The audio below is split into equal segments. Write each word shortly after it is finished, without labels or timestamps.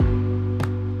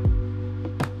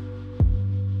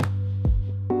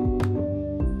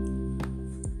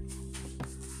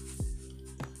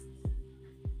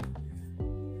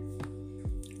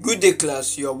Good day,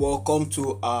 class. You are welcome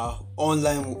to our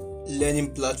online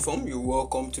learning platform. You're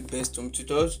welcome to Best Home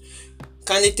Tutors.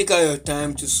 Kindly take out your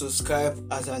time to subscribe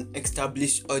as an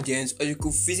established audience, or you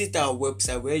could visit our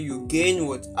website where you gain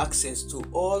access to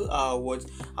all our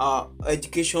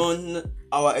educational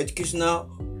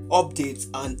updates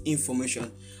and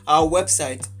information. Our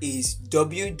website is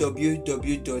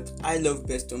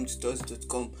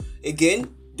www.ilovebesthometutors.com. Again,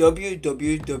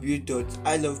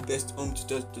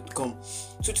 www.ilovebesthometutors.com.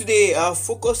 So today our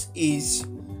focus is,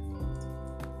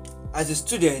 as a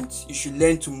student, you should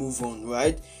learn to move on,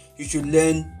 right? You should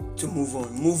learn to move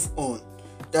on.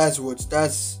 That's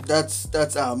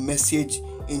our message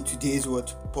in today's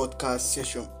podcast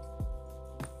session.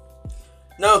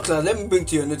 Now, class, let me bring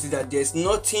to your notice that there's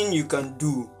nothing you can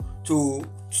do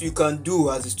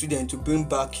as a student to bring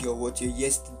back your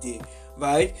yesterday,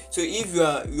 right? So if you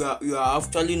are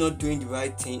actually not doing the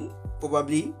right thing,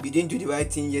 probably you didn't do the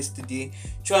right thing yesterday,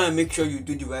 try and make sure you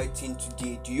do the right thing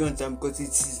today. Do you understand? Because it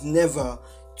is never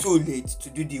too late to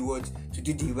do the right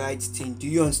thing. Do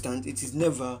you understand? It is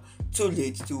never too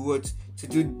late to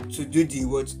do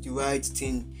the right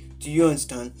thing. Do you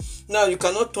understand? Now, you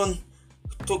cannot turn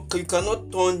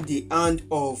the hand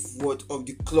of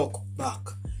the clock back.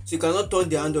 So you cannot turn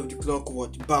the hand of the clock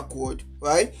backward,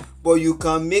 right? But you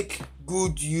can make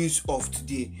good use of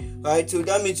today, right? So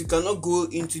that means you cannot go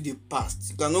into the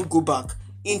past. You cannot go back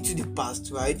into the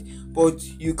past, right? But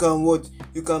you can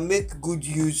make good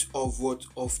use of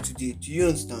today. Do you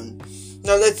understand?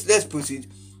 Now let's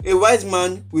proceed. A wise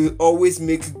man will always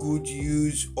make good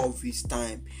use of his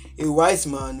time. A wise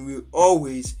man will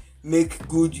always make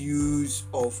good use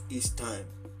of his time.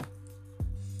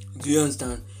 Do you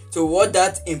understand? So what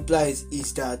that implies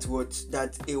is that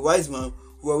a wise man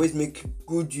will always make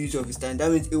good use of his time.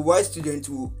 That means a wise student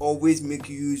will always make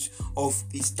use of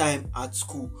his time at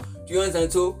school. Do you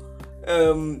understand? So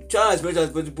try as much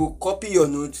as possible, copy your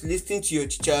notes, listen to your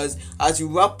teachers as you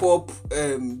wrap up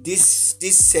this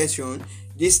session,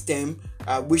 this term.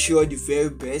 I wish you all the very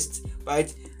best,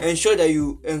 right? Ensure that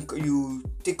you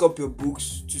take up your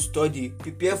books to study,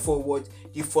 prepare for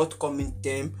the forthcoming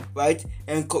term, right?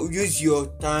 And use your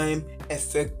time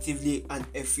effectively and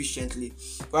efficiently,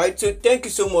 right? So thank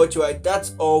you so much, right?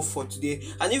 That's all for today.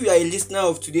 And if you are a listener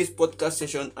of today's podcast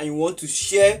session and you want to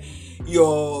share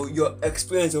your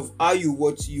experience of how you've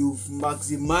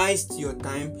maximized your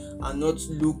time and not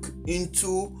look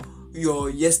into your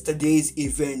yesterday's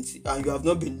event, and you have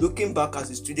not been looking back as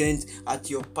a student at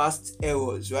your past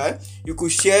errors, right? You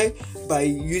could share by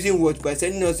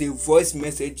sending us a voice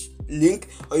message link,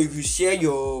 or you could share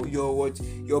your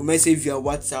message via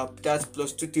WhatsApp. That's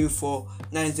 +234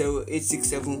 90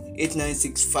 867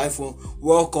 89651.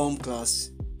 Welcome,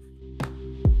 class.